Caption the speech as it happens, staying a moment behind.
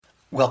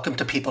Welcome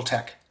to People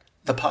Tech,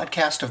 the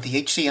podcast of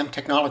the HCM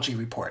Technology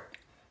Report.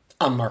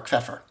 I'm Mark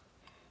Pfeffer.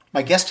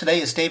 My guest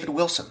today is David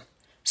Wilson,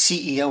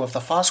 CEO of the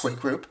Fosway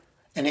Group,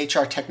 an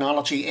HR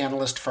technology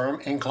analyst firm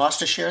in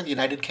Gloucestershire, the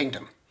United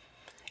Kingdom.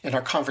 And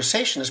our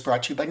conversation is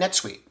brought to you by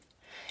NetSuite.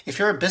 If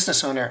you're a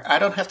business owner, I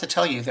don't have to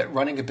tell you that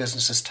running a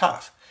business is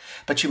tough,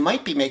 but you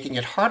might be making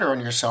it harder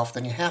on yourself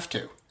than you have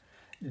to.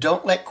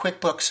 Don't let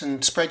QuickBooks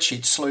and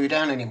spreadsheets slow you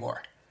down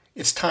anymore.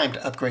 It's time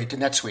to upgrade to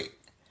NetSuite.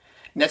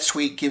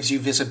 NetSuite gives you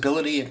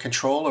visibility and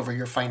control over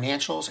your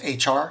financials,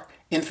 HR,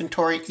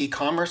 inventory,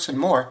 e-commerce, and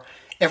more.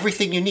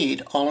 Everything you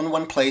need all in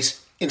one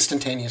place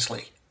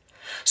instantaneously.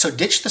 So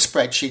ditch the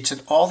spreadsheets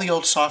and all the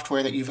old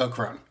software that you've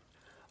outgrown.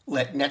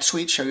 Let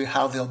NetSuite show you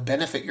how they'll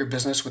benefit your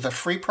business with a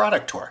free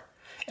product tour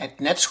at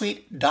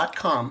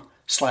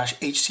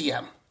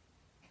netsuite.com/HCM.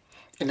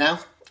 And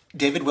now,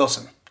 David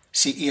Wilson,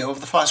 CEO of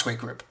the Fosway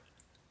Group.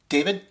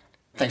 David,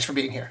 thanks for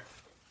being here.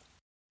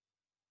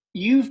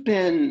 You've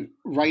been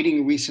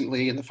writing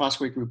recently, and the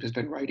Fosway Group has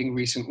been writing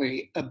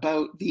recently,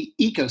 about the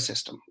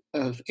ecosystem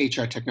of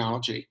HR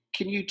technology.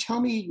 Can you tell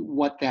me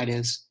what that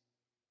is?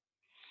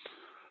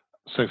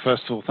 So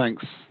first of all,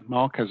 thanks,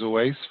 Mark, as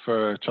always,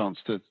 for a chance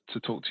to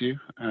talk to you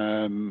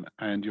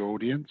and your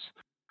audience.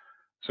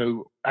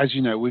 So as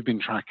you know, we've been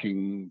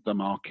tracking the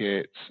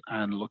market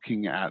and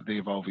looking at the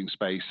evolving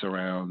space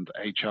around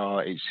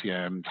HR,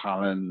 HCM,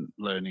 talent,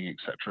 learning,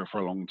 etc.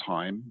 for a long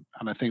time.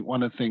 And I think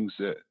one of the things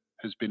that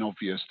has been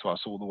obvious to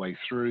us all the way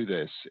through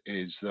this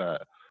is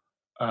that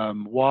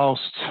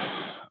whilst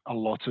a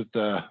lot of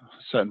the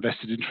certain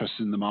vested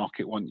interests in the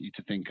market want you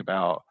to think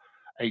about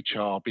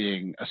HR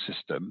being a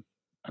system,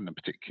 and in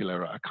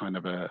particular a kind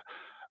of a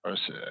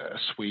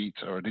suite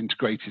or an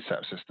integrated set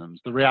of systems,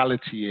 the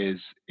reality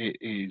is it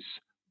is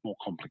more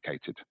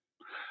complicated.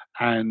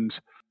 And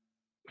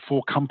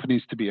for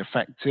companies to be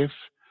effective,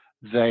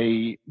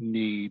 they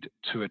need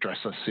to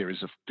address a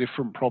series of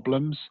different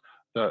problems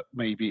that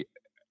maybe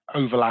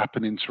overlap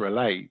and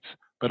interrelate,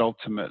 but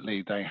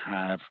ultimately they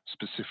have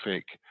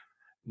specific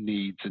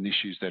needs and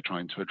issues they're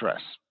trying to address.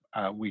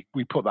 We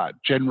put that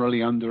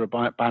generally under a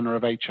banner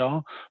of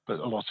HR, but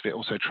a lot of it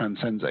also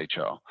transcends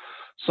HR.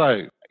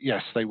 So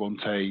yes, they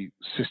want a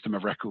system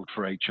of record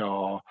for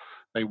HR.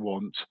 They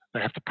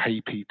have to pay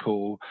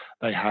people,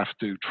 they have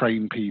to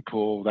train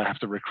people, they have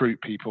to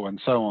recruit people, and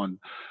so on.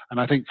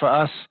 And I think for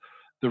us,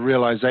 the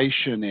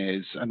realization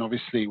is, and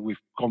obviously we've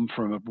gone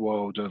from a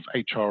world of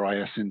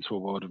HRIS into a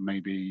world of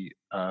maybe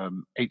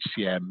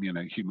HCM,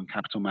 human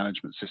capital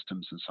management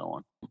systems and so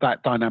on.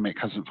 That dynamic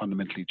hasn't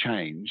fundamentally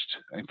changed.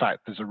 In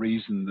fact, there's a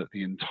reason that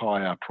the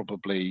entire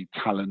probably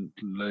talent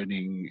and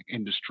learning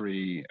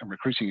industry and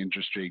recruiting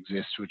industry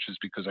exists, which is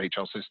because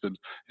HR systems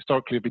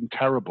historically have been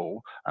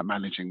terrible at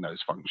managing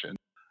those functions.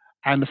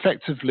 And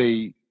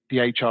effectively, the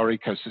HR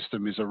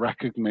ecosystem is a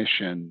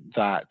recognition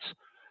that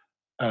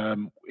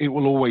it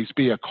will always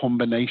be a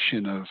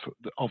combination of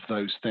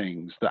those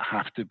things that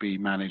have to be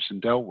managed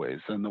and dealt with,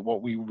 and that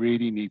what we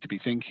really need to be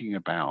thinking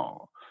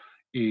about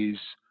is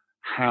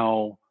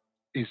how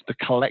is the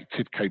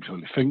collective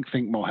capability.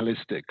 Think more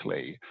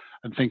holistically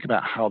and think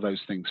about how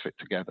those things fit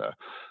together.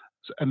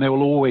 And there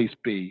will always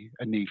be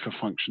a need for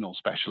functional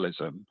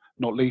specialism,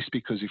 not least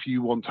because if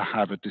you want to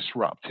have a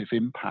disruptive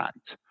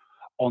impact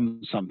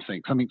on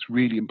something's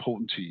really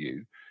important to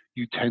you,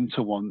 you tend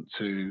to want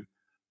to,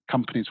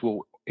 companies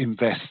will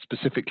invest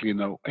specifically in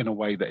a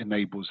way that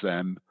enables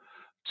them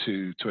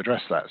to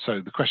address that.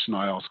 So the question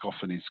I ask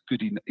often is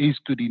good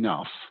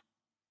enough,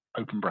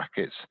 open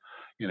brackets,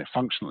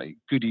 functionally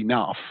good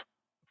enough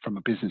from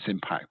a business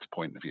impact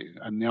point of view?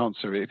 And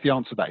if the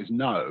answer to that is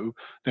no,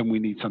 then we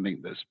need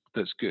something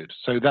that's good.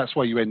 So that's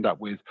why you end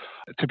up with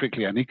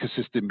typically an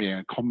ecosystem being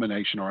a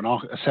combination or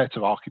a set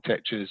of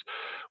architectures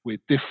with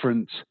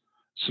different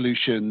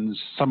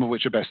solutions, some of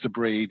which are best of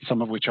breed,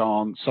 some of which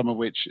aren't,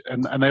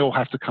 and they all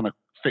have to kind of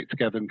fit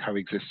together and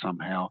coexist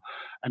somehow,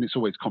 and it's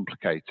always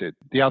complicated.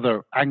 The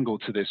other angle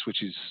to this,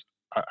 which is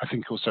I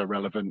think also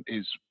relevant,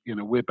 is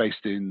we're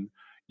based in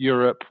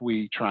Europe.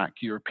 We track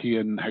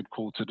European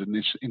headquartered and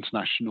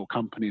international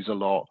companies a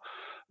lot.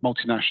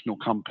 Multinational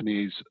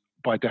companies,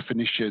 by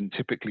definition,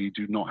 typically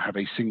do not have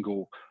a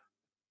single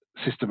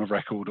system of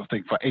record or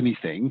thing for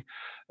anything.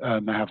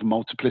 They have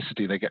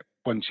multiplicity.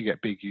 Once you get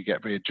big, you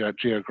get very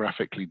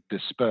geographically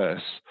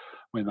dispersed.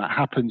 When that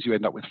happens, you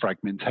end up with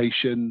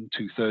fragmentation.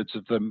 2/3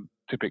 of them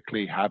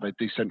typically have a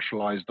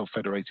decentralized or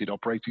federated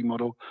operating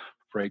model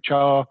for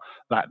HR.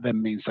 That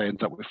then means they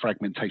end up with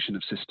fragmentation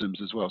of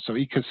systems as well. So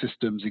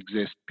ecosystems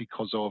exist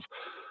because of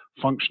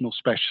functional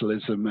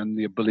specialism and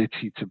the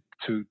ability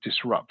to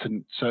disrupt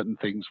certain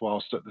things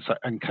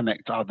and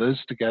connect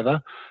others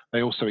together.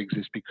 They also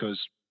exist because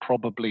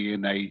probably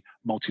in a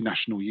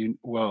multinational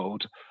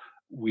world,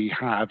 we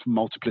have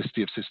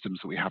multiplicity of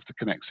systems that we have to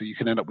connect. So you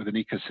can end up with an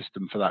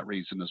ecosystem for that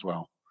reason as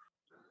well.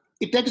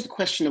 It begs the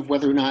question of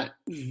whether or not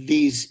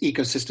these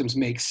ecosystems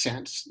make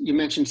sense. You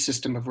mentioned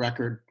system of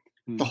record.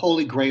 The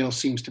holy grail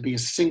seems to be a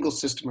single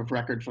system of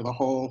record for the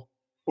whole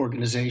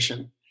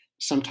organization.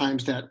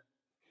 Sometimes that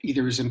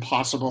either is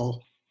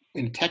impossible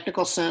in a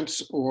technical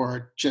sense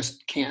or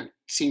just can't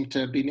seem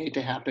to be made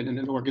to happen in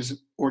an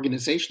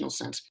organizational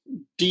sense.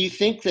 Do you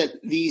think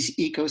that these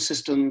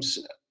ecosystems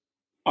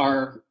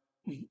are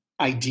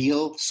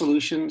ideal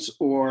solutions,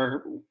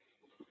 or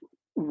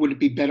would it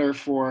be better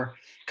for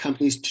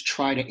companies to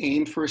try to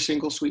aim for a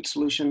single suite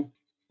solution?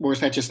 Or is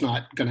that just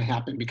not going to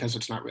happen because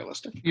it's not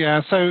realistic?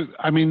 Yeah, so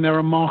I mean, there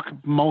are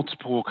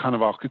multiple kind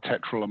of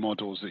architectural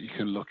models that you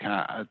can look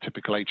at a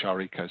typical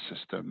HR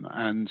ecosystem,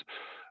 and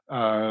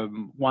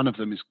one of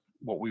them is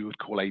what we would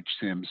call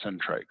HCM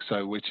centric.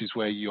 So, which is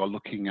where you're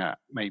looking at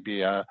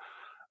maybe a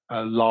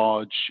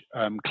large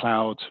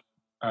cloud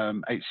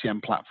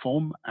HCM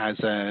platform as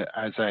a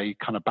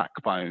kind of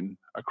backbone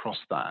across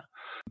that.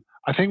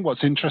 I think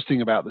what's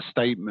interesting about the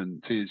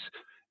statement is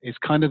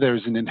kind of there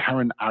is an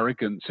inherent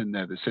arrogance in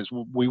there that says,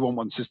 well, we want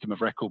one system of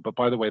record, but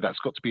by the way, that's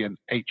got to be an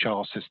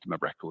HR system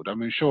of record. I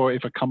mean, sure,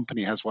 if a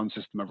company has one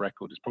system of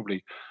record, it's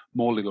probably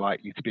more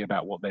likely to be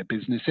about what their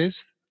business is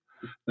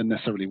than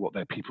necessarily what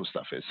their people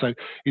stuff is. So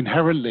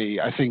inherently,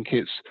 I think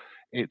it's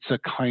a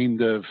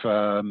kind of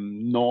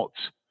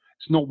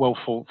it's not well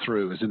thought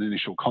through as an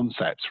initial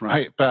concept,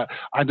 right? But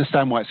I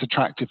understand why it's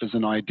attractive as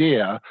an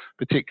idea,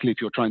 particularly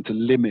if you're trying to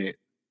limit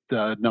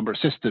the number of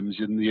systems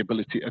and the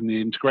ability and the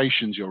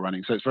integrations you're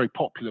running. So it's very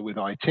popular with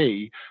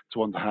IT to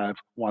want to have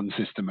one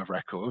system of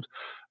record.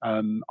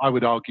 I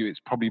would argue it's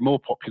probably more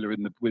popular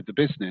with the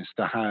business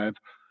to have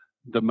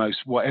the most,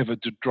 whatever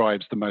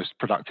drives the most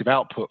productive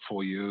output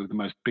for you, the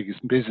most biggest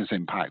business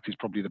impact is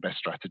probably the best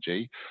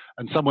strategy.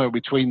 And somewhere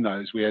between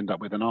those, we end up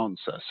with an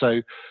answer.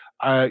 So,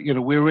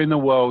 we're in a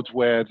world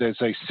where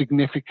there's a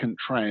significant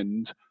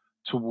trend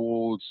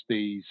towards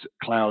these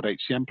cloud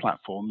HCM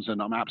platforms,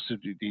 and I'm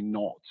absolutely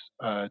not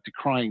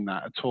decrying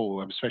that at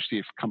all, especially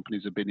if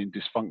companies have been in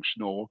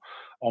dysfunctional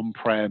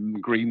on-prem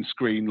green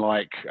screen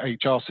like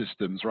HR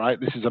systems, right?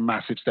 This is a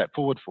massive step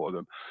forward for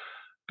them.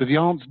 But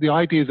the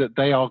idea that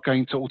they are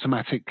going to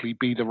automatically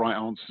be the right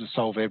answer to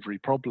solve every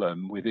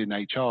problem within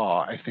HR,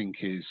 I think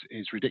is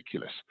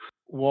ridiculous.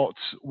 What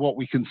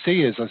we can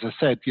see is, as I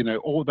said, they'll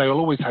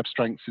always have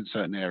strengths in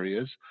certain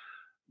areas.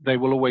 They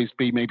will always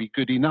be maybe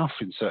good enough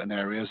in certain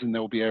areas, and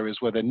there will be areas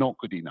where they're not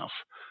good enough.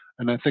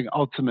 And I think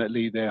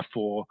ultimately,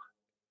 therefore,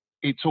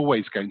 it's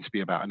always going to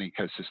be about an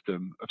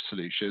ecosystem of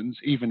solutions,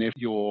 even if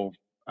your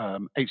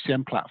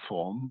HCM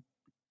platform,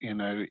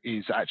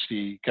 is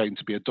actually going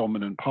to be a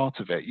dominant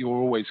part of it. You're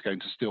always going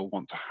to still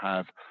want to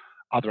have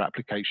other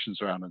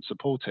applications around and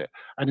support it.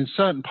 And in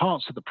certain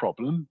parts of the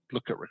problem,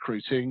 look at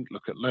recruiting,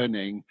 look at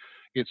learning,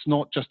 it's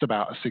not just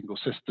about a single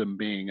system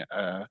being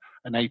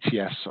an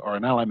ATS or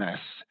an LMS.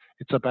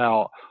 It's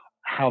about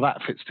how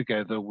that fits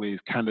together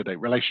with candidate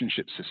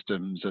relationship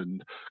systems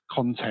and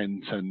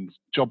content and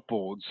job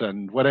boards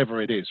and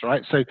whatever it is,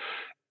 right? So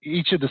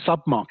each of the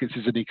sub-markets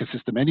is an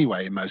ecosystem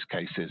anyway in most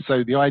cases.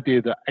 So the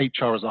idea that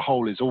HR as a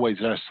whole is always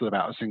less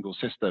about a single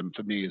system,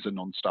 for me, is a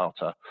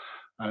non-starter.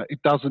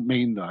 It doesn't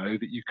mean, though,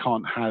 that you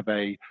can't have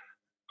a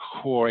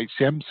core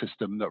HCM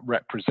system that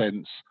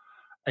represents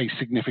a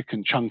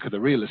significant chunk of the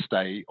real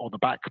estate or the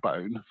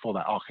backbone for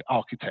that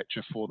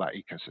architecture for that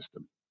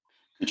ecosystem.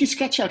 Could you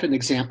sketch out an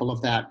example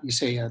of that? You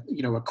say a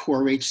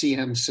core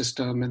HCM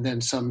system and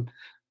then some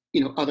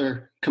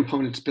other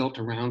components built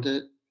around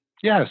it.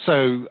 Yeah,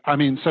 so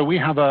we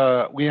have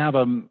a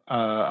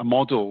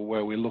model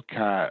where we look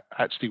at,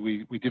 actually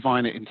we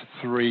define it into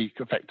three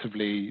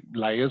effectively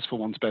layers, for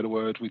want of a better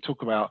word. We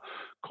talk about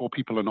core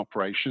people and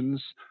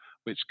operations,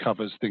 which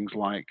covers things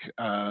like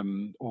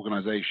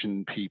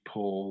organization,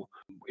 people.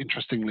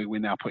 Interestingly, we're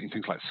now putting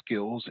things like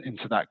skills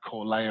into that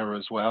core layer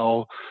as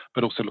well,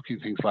 but also looking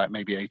at things like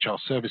maybe HR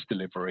service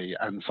delivery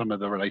and some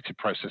of the related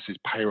processes,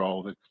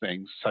 payroll, the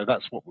things. So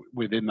that's what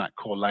within that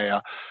core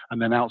layer.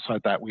 And then outside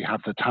that, we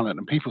have the talent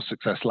and people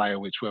success layer,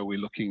 where we're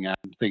looking at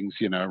things,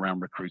 around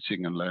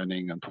recruiting and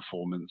learning and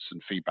performance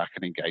and feedback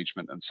and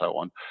engagement and so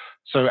on.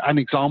 So an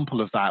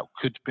example of that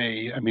could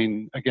be,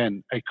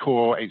 again, a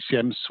core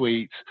HCM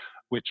suite,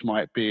 which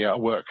might be a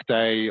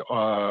Workday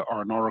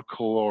or an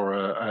Oracle or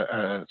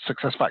a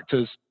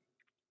SuccessFactors,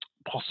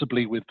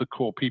 possibly with the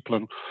core people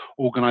and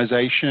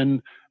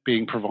organization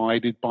being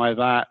provided by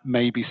that,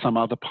 maybe some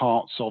other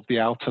parts of the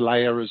outer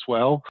layer as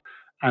well.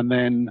 And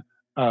then,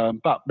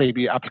 but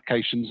maybe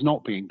applications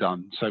not being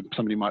done. So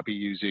somebody might be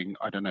using,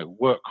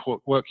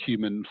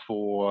 WorkHuman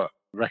for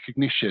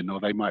recognition, or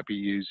they might be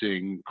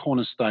using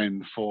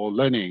Cornerstone for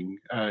learning.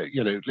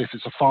 If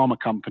it's a pharma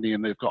company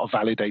and they've got a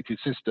validated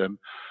system,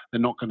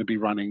 they're not going to be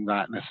running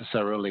that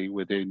necessarily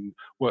within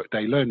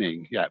Workday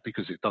Learning yet,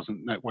 because it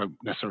won't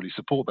necessarily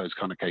support those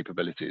kind of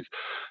capabilities.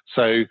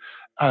 So,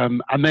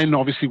 and then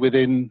obviously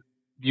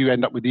you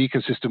end up with the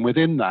ecosystem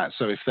within that.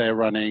 So if they're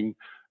running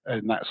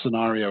in that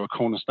scenario a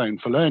Cornerstone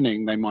for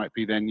learning, they might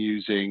be then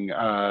using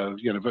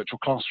virtual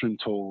classroom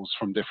tools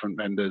from different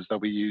vendors. They'll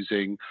be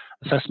using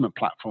assessment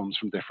platforms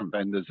from different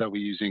vendors. They'll be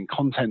using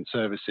content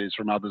services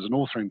from others and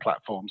authoring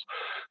platforms.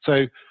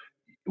 So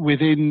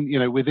within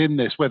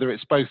this, whether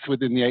it's both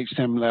within the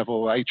HCM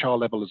level, HR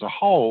level as a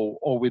whole,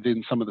 or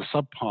within some of the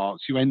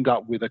subparts, you end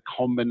up with a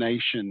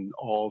combination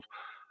of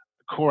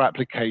core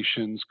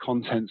applications,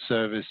 content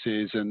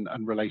services,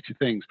 and related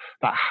things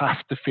that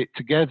have to fit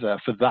together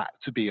for that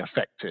to be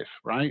effective,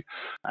 right?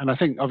 And I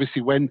think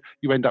obviously when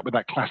you end up with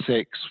that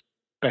classic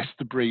best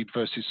of breed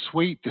versus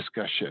suite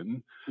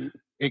discussion,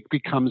 it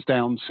becomes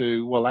down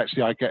to, well,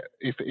 actually, I get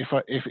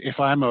if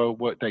I'm a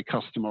Workday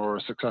customer or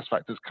a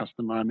SuccessFactors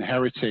customer, I'm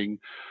inheriting,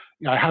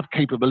 I have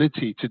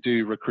capability to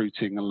do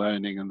recruiting and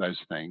learning and those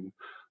things,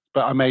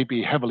 but I may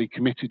be heavily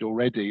committed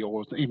already,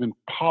 or even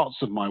parts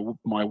of my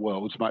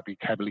world might be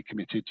heavily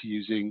committed to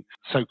using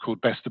so-called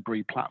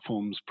best-of-breed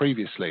platforms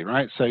previously,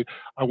 right? So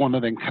I want to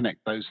then connect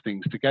those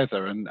things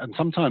together. And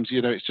sometimes,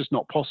 it's just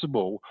not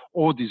possible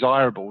or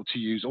desirable to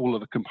use all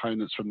of the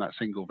components from that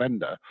single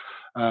vendor.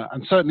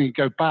 And certainly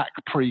go back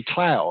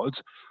pre-cloud,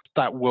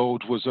 that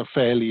world was a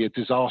fairly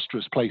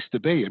disastrous place to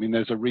be. I mean,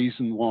 there's a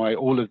reason why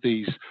all of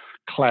these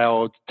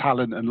cloud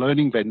talent and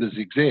learning vendors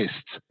exist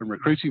and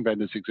recruiting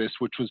vendors exist,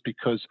 which was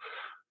because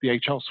the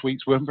HR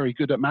suites weren't very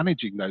good at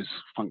managing those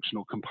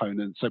functional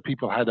components. So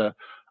people had an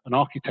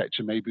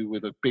architecture maybe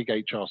with a big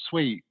HR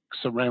suite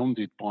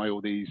surrounded by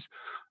all these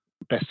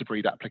best of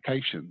breed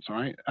applications,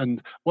 right?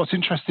 And what's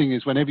interesting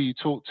is whenever you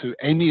talk to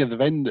any of the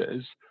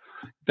vendors,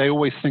 they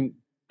always think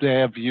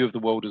their view of the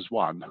world as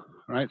one,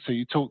 right? So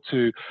you talk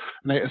to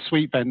a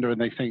suite vendor and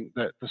they think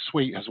that the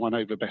suite has won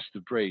over best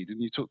of breed.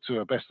 And you talk to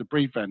a best of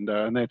breed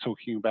vendor and they're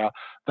talking about,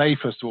 they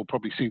first of all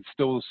probably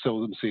still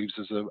sell themselves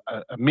as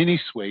a mini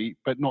suite,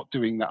 but not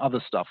doing the other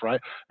stuff,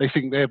 right? They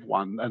think they've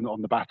won and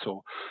on the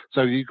battle.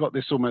 So you've got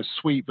this almost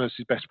suite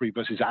versus best of breed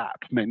versus app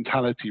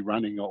mentality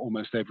running at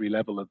almost every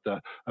level of the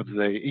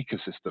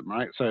ecosystem,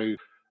 right? So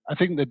I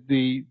think that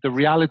the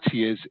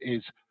reality is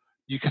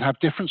you can have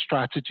different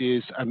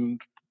strategies,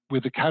 and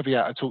with the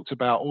caveat I talked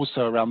about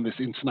also around this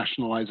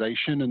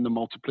internationalization and the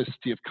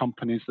multiplicity of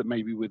companies that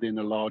may be within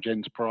a large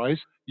enterprise.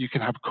 You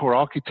can have core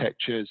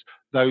architectures.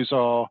 Those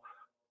are,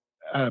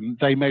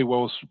 they may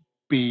well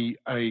be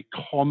a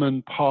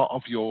common part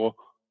of your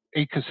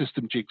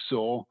ecosystem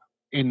jigsaw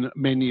in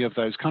many of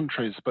those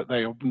countries, but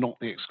they are not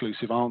the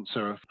exclusive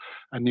answer.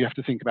 And you have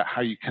to think about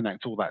how you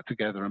connect all that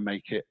together and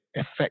make it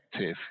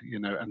effective,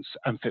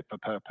 and fit for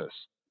purpose.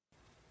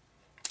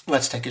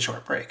 Let's take a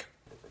short break.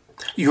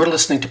 You're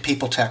listening to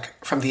People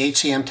Tech from the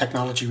HCM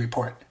Technology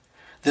Report.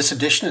 This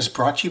edition is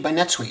brought to you by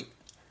NetSuite.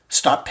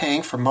 Stop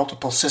paying for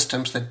multiple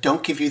systems that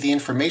don't give you the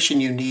information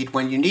you need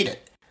when you need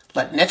it.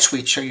 Let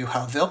NetSuite show you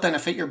how they'll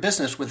benefit your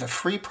business with a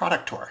free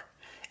product tour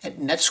at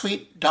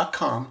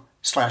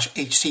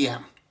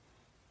netsuite.com/HCM.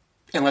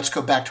 And let's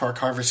go back to our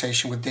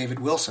conversation with David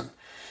Wilson,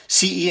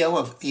 CEO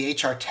of the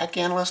HR Tech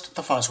Analyst at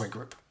the Fosway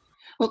Group.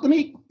 Well, let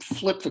me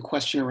flip the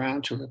question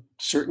around to a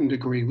certain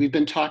degree. We've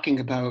been talking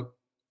about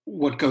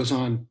what goes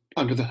on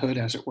under the hood,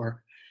 as it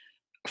were.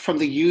 From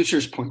the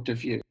user's point of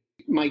view,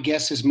 my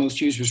guess is most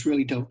users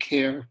really don't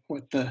care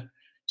what the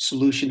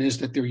solution is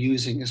that they're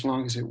using as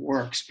long as it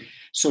works.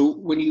 So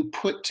when you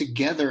put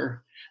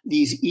together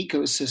these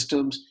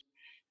ecosystems,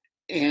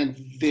 and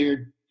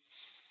there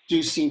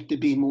do seem to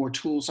be more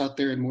tools out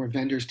there and more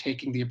vendors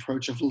taking the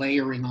approach of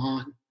layering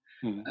on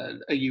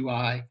a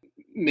UI,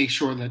 make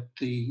sure that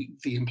the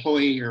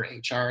employee or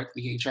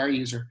the HR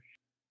user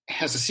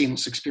has a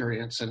seamless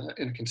experience and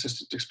a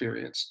consistent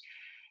experience.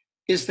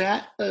 Is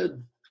that a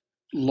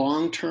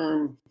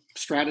long-term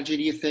strategy,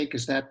 do you think?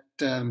 Is that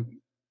the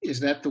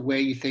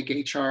way you think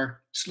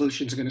HR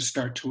solutions are going to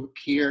start to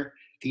appear?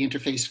 The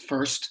interface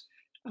first,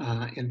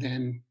 and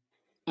then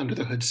under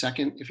the hood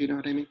second, if you know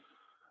what I mean?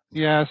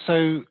 Yeah.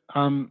 So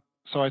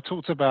I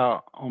talked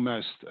about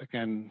almost,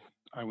 again,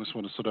 I was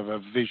sort of a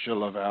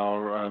visual of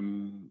our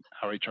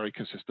HR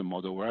ecosystem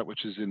model, right,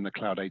 which is in the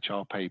Cloud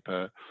HR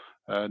paper,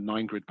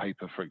 9-grid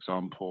paper, for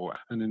example,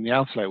 and in the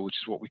outer layer, which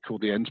is what we call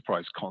the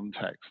enterprise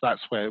context. That's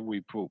where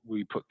we put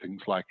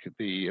things like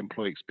the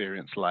employee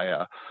experience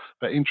layer.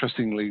 But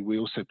interestingly, we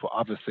also put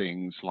other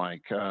things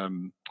like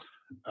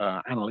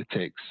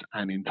analytics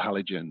and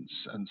intelligence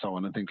and so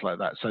on and things like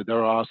that. So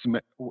there are some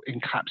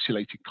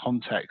encapsulated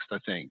context, I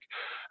think.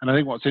 And I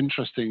think what's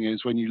interesting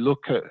is when you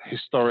look at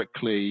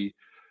historically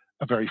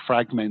a very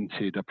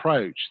fragmented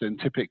approach, then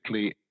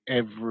typically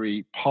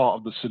every part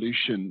of the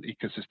solution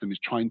ecosystem is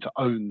trying to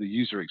own the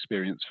user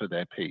experience for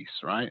their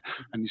piece, right?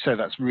 And you say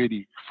that's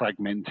really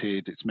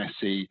fragmented, it's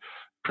messy,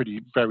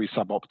 very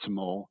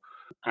suboptimal.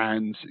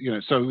 And,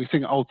 so we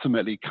think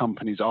ultimately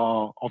companies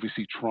are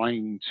obviously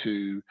trying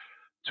to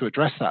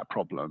address that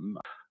problem.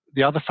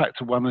 The other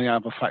factor, one of the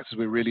other factors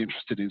we're really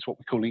interested in is what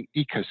we're calling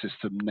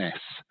ecosystemness.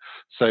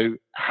 So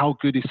how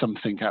good is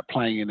something at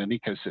playing in an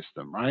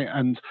ecosystem, right?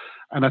 And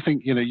I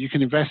think, you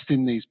can invest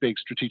in these big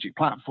strategic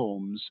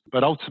platforms,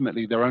 but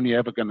ultimately they're only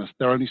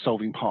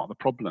solving part of the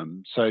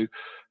problem. So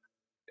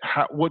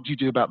what do you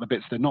do about the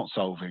bits they're not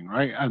solving,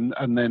 right?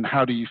 And then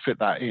how do you fit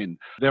that in?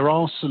 There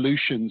are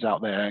solutions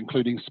out there,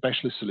 including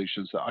specialist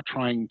solutions, that are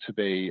trying to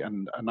be,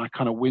 and I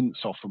kind of wince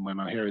often when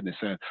I'm hearing this,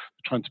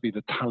 trying to be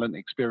the talent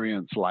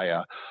experience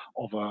layer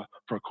for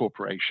a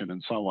corporation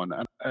and so on.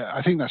 And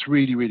I think that's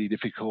really, really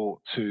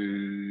difficult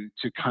to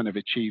kind of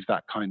achieve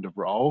that kind of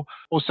role.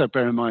 Also,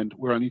 bear in mind,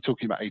 we're only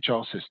talking about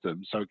HR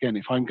systems. So again,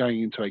 if I'm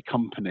going into a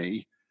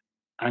company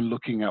and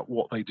looking at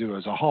what they do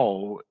as a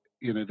whole,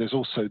 there's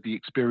also the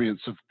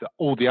experience of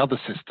all the other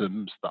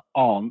systems that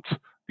aren't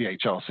the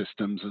HR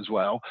systems as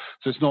well.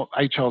 So it's not,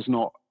 HR's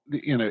not,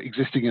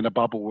 existing in a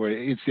bubble where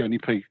it's the only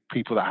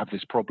people that have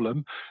this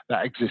problem.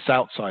 That exists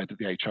outside of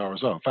the HR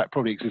as well. In fact,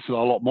 probably exists a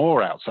lot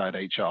more outside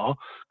HR,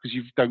 because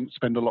you don't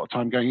spend a lot of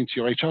time going into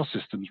your HR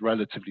systems,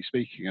 relatively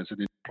speaking, as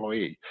an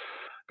employee.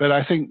 But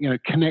I think,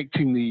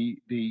 connecting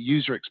the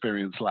user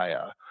experience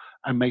layer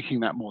and making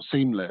that more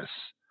seamless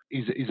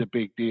is a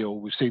big deal.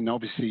 We've seen,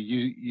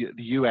 obviously,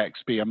 the UX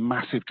be a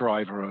massive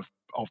driver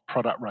of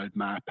product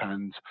roadmap,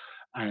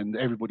 and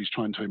everybody's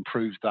trying to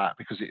improve that,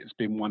 because it's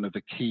been one of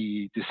the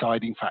key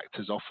deciding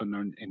factors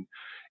often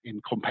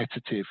in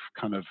competitive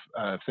kind of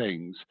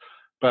things.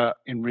 But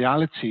in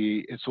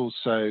reality, it's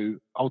also,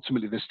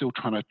 ultimately, they're still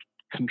trying to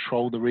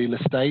control the real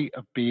estate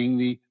of being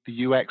the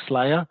UX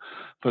layer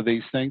for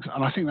these things.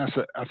 And I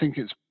think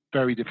it's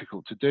very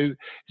difficult to do.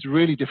 It's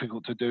really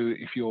difficult to do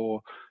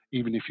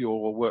even if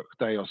you're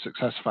Workday or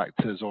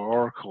SuccessFactors or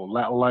Oracle,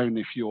 let alone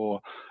if you're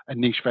a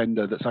niche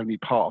vendor that's only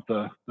part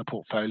of the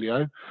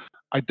portfolio.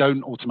 I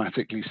don't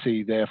automatically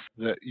see there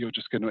that you're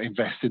just going to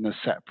invest in a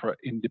separate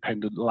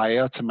independent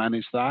layer to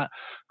manage that,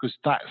 because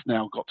that's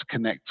now got to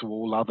connect to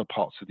all other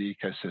parts of the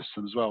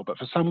ecosystem as well. But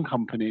for some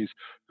companies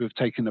who have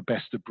taken a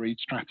best of breed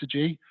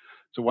strategy,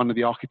 so one of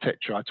the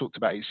architecture I talked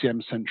about,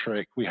 HCM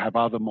centric, we have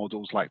other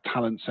models like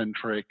talent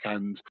centric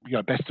and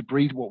best of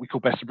breed, what we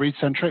call best of breed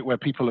centric, where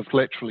people have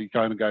literally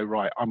going to go,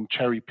 right, I'm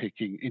cherry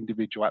picking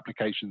individual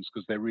applications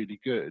because they're really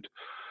good.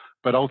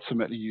 But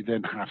ultimately, you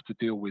then have to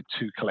deal with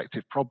two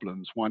collective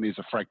problems. One is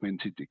a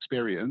fragmented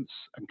experience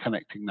and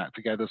connecting that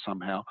together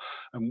somehow,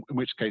 and in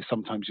which case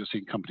sometimes you're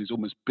seeing companies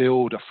almost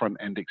build a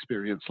front-end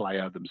experience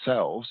layer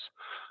themselves.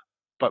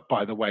 But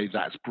by the way,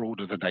 that's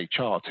broader than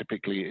HR.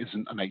 Typically, it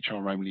isn't an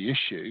HR-only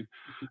issue.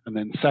 And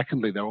then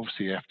secondly, they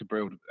obviously have to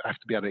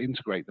be able to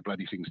integrate the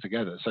bloody things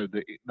together. So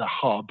the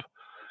hub,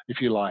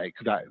 if you like,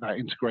 that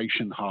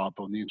integration hub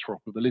on the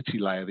interoperability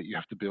layer that you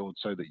have to build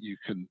so that you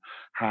can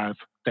have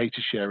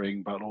data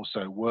sharing, but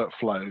also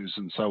workflows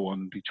and so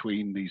on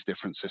between these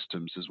different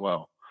systems as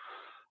well.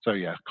 So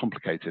yeah,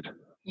 complicated.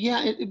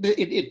 Yeah,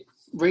 it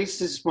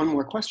raises one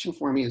more question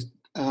for me is,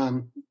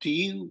 do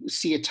you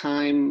see a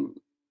time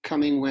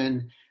coming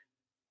when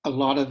a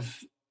lot of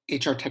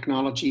HR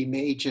technology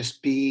may just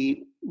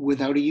be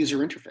without a user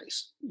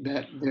interface,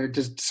 that they're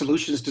just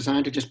solutions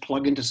designed to just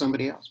plug into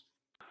somebody else?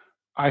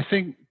 I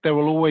think there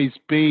will always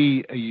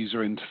be a user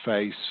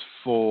interface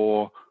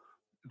for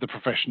the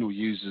professional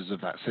users of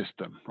that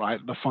system,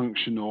 right? The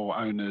functional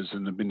owners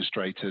and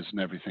administrators and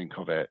everything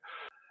of it.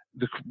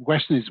 The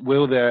question is,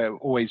 will there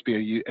always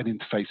be an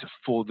interface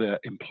for the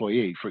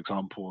employee, for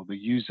example, the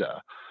user,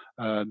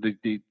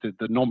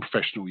 the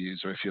non-professional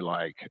user, if you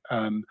like?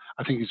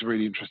 I think it's a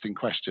really interesting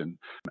question.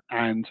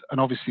 And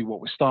obviously what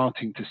we're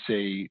starting to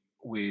see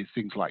with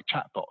things like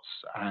chatbots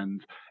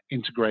and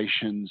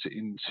integrations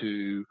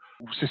into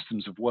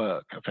systems of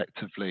work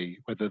effectively,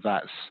 whether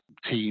that's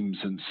Teams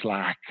and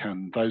Slack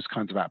and those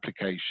kinds of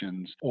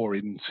applications, or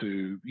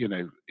into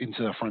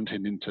the front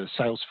end, into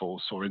Salesforce,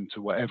 or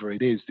into whatever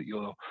it is that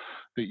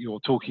you're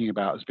talking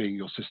about as being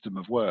your system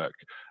of work.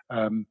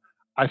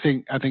 I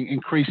think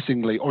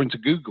increasingly, or into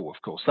Google,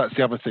 of course. That's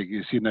the other thing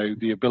is,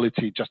 the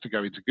ability just to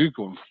go into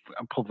Google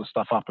and pull the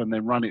stuff up and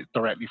then run it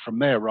directly from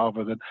there,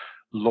 rather than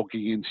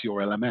logging into your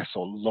LMS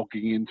or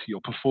logging into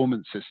your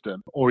performance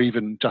system, or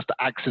even just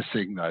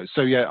accessing those.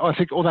 So yeah, I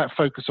think all that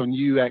focus on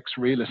UX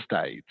real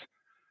estate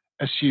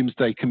assumes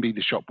they can be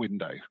the shop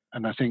window.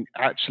 And I think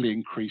actually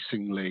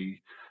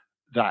increasingly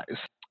that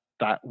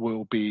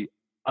will be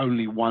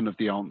only one of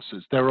the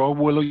answers.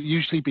 Will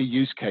usually be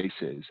use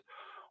cases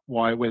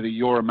whether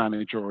you're a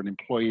manager or an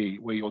employee,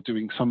 where you're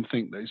doing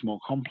something that is more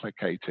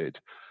complicated,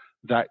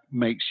 that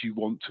makes you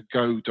want to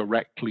go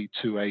directly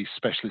to a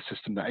specialist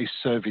system that is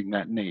serving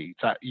that need.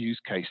 That use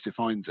case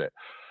defines it.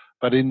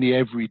 But in the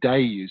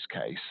everyday use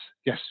case,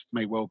 yes,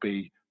 may well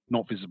be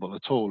not visible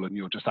at all, and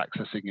you're just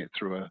accessing it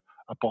through a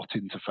bot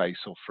interface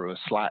or through a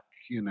Slack,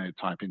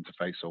 type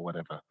interface or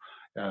whatever.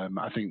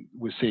 I think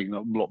we're seeing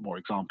a lot more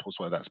examples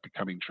where that's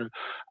becoming true,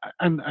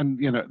 and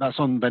that's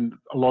on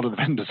a lot of the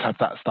vendors have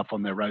that stuff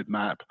on their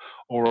roadmap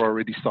or are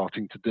already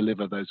starting to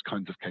deliver those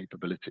kinds of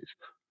capabilities.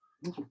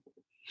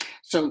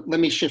 So let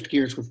me shift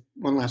gears with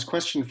one last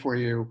question for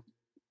you.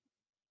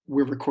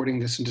 We're recording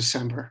this in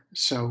December,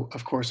 so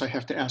of course I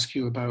have to ask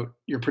you about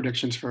your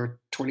predictions for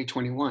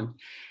 2021.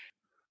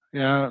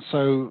 Yeah,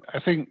 so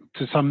I think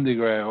to some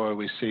degree I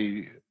always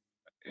see,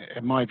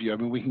 in my view,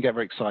 we can get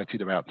very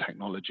excited about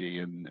technology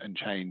and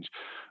change,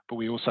 but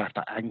we also have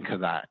to anchor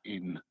that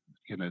in,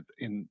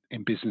 in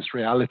business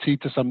reality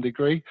to some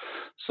degree.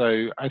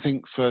 So I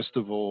think first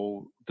of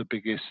all, the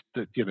biggest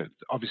that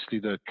obviously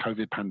the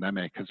COVID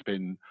pandemic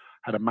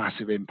had a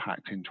massive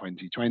impact in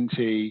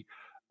 2020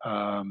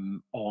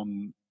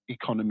 on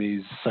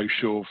economies,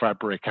 social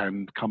fabric,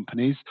 and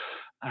companies.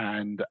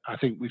 And I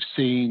think we've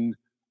seen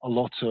a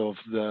lot of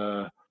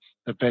the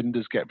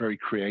vendors get very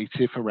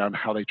creative around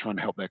how they try and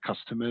help their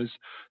customers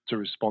to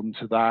respond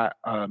to that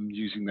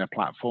using their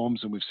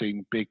platforms. And we've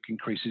seen big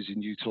increases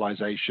in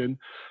utilization.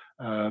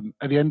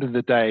 At the end of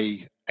the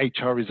day,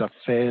 HR is a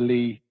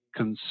fairly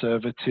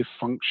conservative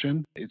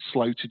function. It's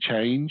slow to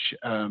change.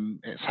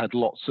 It's had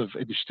lots of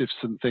initiatives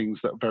and things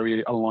that are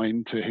very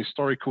aligned to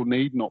historical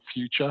need, not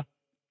future.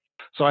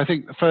 So I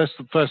think the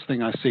first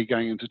thing I see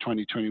going into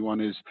 2021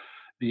 is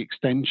the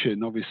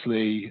extension,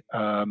 obviously,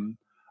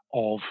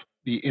 of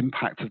the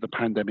impact of the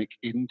pandemic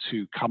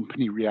into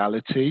company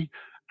reality,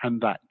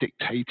 and that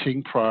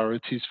dictating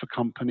priorities for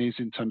companies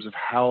in terms of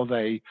how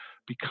they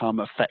become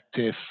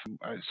effective.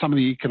 Some of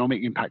the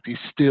economic impact is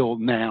still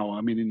now.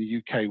 I mean, in the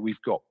UK, we've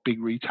got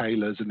big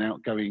retailers and now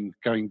going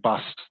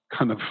bust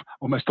kind of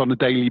almost on a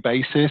daily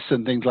basis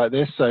and things like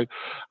this. So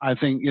I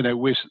think,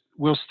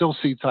 we'll still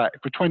see that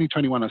for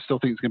 2021. I still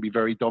think it's going to be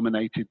very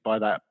dominated by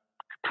that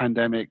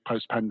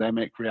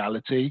post-pandemic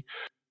reality.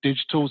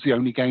 Digital's the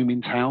only game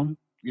in town,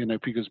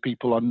 because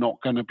people are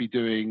not going to be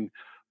doing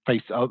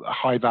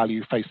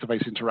high-value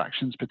face-to-face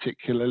interactions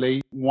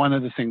particularly. One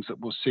of the things that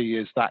we'll see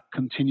is that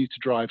continue to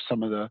drive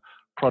some of the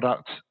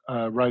product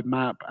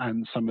roadmap,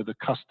 and some of the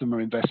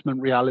customer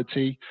investment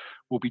reality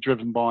will be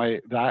driven by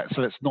that.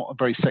 So it's not a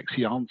very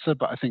sexy answer,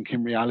 but I think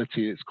in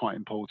reality it's quite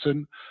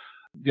important.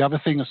 The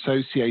other thing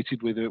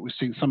associated with it, we're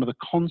seeing some of the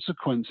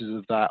consequences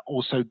of that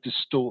also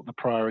distort the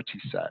priority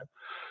set.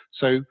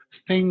 So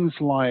things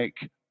like,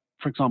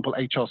 for example,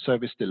 HR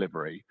service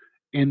delivery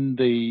in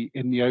the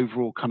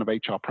overall kind of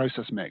HR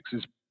process mix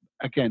is,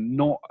 again,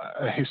 not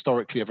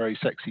historically a very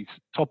sexy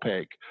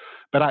topic,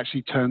 but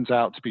actually turns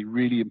out to be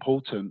really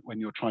important when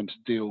you're trying to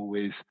deal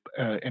with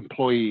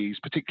employees,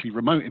 particularly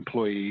remote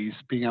employees,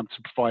 being able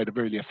to provide a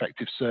really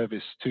effective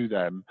service to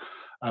them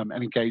and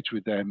engage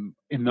with them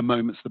in the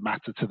moments that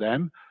matter to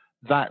them.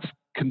 That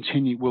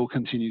will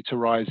continue to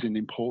rise in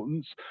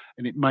importance,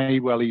 and it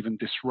may well even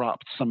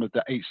disrupt some of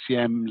the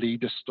HCM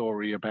leader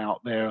story about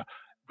their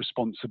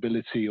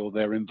responsibility or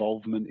their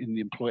involvement in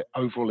the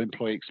overall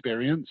employee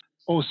experience.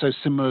 Also,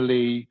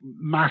 similarly,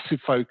 massive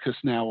focus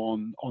now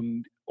on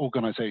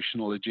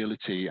organizational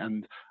agility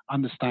and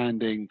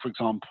understanding, for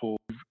example,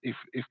 if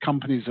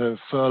companies are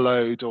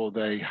furloughed or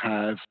they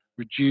have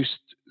reduced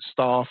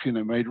staff,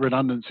 made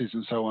redundancies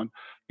and so on,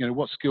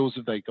 what skills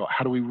have they got?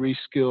 How do we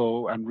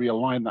reskill and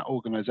realign that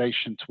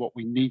organization to what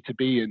we need to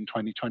be in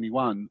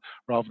 2021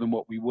 rather than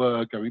what we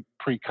were going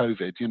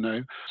pre-COVID,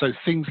 So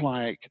things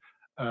like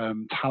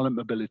talent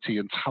mobility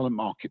and talent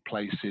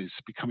marketplaces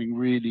have become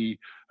really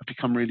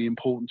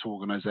important to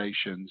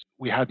organizations.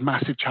 We had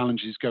massive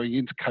challenges going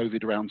into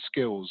COVID around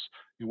skills.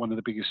 One of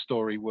the biggest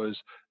story was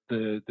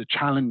the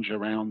challenge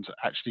around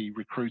actually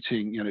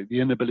recruiting, the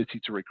inability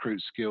to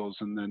recruit skills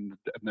and then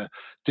the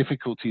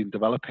difficulty in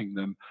developing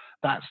them.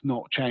 That's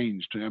not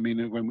changed. I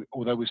mean,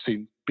 although we've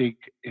seen big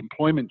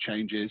employment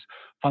changes,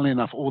 funnily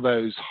enough, all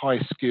those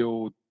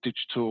high-skilled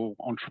digital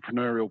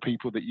entrepreneurial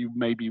people that you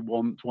maybe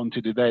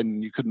wanted it then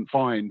and you couldn't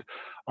find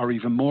are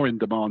even more in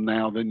demand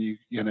now than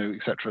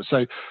etc.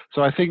 So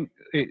I think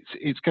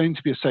it's going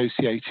to be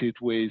associated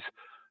with,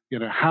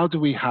 how do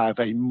we have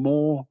a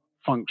more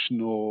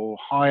functional,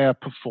 higher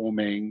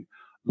performing,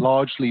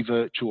 largely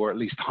virtual or at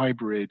least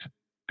hybrid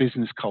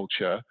business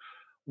culture?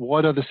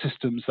 What are the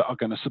systems that are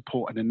going to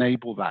support and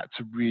enable that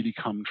to really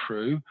come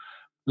true?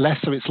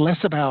 It's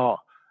less about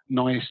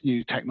nice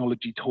new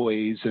technology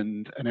toys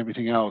and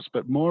everything else,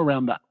 but more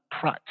around that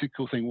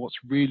practical thing. What's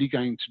really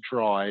going to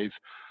drive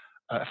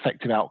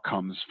effective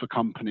outcomes for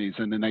companies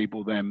and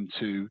enable them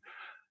to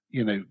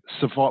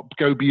survive,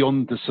 go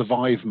beyond the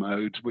survive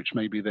mode, which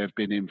maybe they've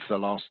been in for the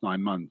last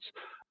 9 months.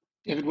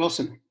 David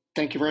Wilson,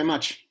 thank you very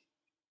much.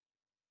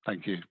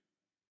 Thank you.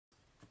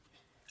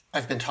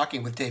 I've been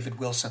talking with David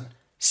Wilson,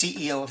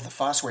 CEO of the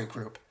Fosway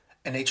Group,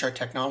 an HR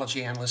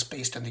technology analyst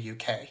based in the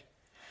UK.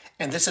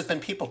 And this has been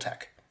People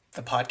Tech,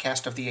 the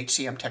podcast of the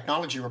HCM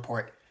Technology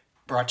Report,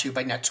 brought to you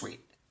by NetSuite.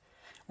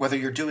 Whether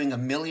you're doing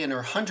 1 million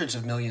or hundreds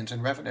of millions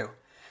in revenue,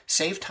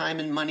 save time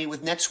and money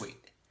with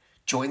NetSuite.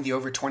 Join the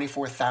over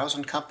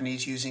 24,000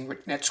 companies using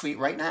NetSuite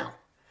right now.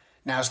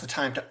 Now's the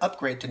time to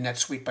upgrade to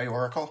NetSuite by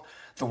Oracle,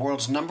 the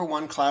world's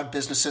 #1 cloud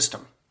business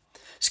system.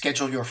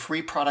 Schedule your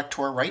free product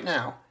tour right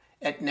now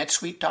at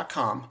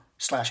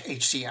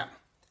netsuite.com/HCM.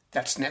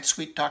 That's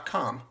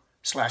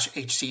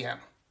netsuite.com/HCM.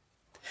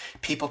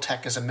 People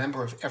Tech is a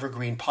member of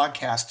Evergreen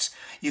Podcasts.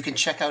 You can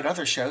check out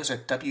other shows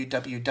at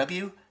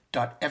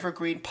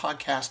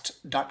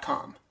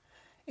www.evergreenpodcasts.com.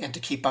 And to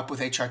keep up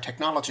with HR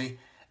technology,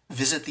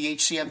 visit the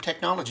HCM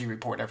Technology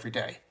Report every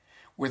day.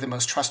 We're the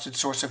most trusted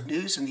source of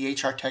news in the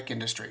HR tech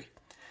industry.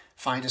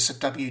 Find us at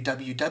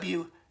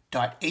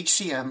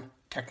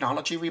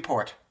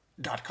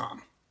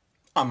www.hcmtechnologyreport.com.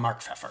 I'm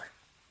Mark Pfeffer.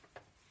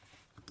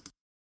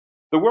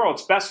 The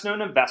world's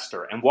best-known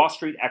investor and Wall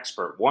Street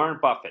expert Warren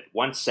Buffett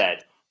once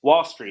said,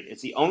 "Wall Street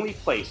is the only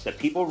place that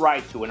people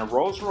ride to in a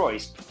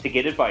Rolls-Royce to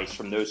get advice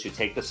from those who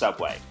take the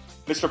subway."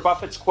 Mr.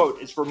 Buffett's quote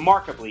is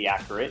remarkably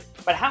accurate,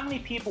 but how many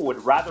people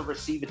would rather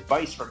receive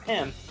advice from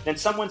him than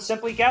someone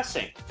simply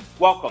guessing?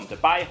 Welcome to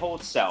Buy,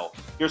 Hold, Sell,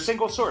 your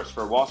single source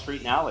for Wall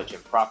Street knowledge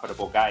and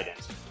profitable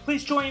guidance.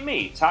 Please join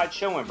me, Todd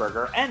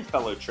Schoenberger, and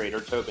fellow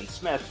trader Tobin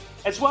Smith,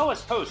 as well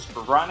as host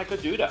Veronica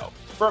Dudo,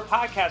 for a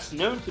podcast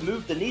known to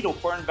move the needle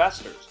for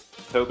investors.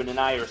 Tobin and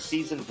I are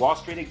seasoned Wall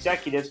Street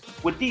executives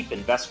with deep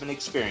investment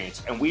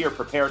experience, and we are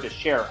prepared to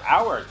share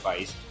our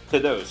advice to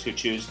those who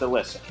choose to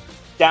listen.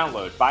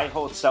 Download Buy,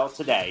 Hold, Sell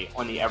today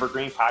on the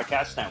Evergreen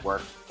Podcast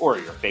Network or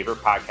your favorite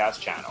podcast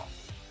channel.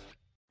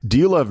 Do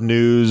you love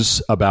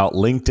news about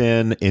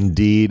LinkedIn,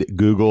 Indeed,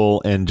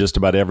 Google, and just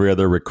about every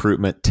other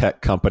recruitment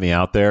tech company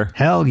out there?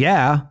 Hell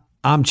yeah.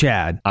 I'm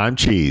Chad. I'm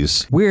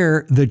Cheese.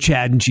 We're the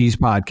Chad and Cheese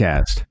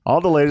Podcast.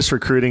 All the latest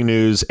recruiting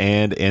news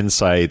and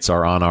insights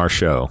are on our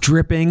show.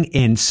 Dripping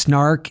in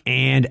snark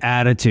and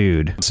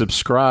attitude.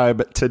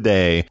 Subscribe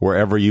today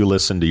wherever you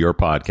listen to your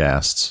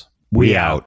podcasts. We out.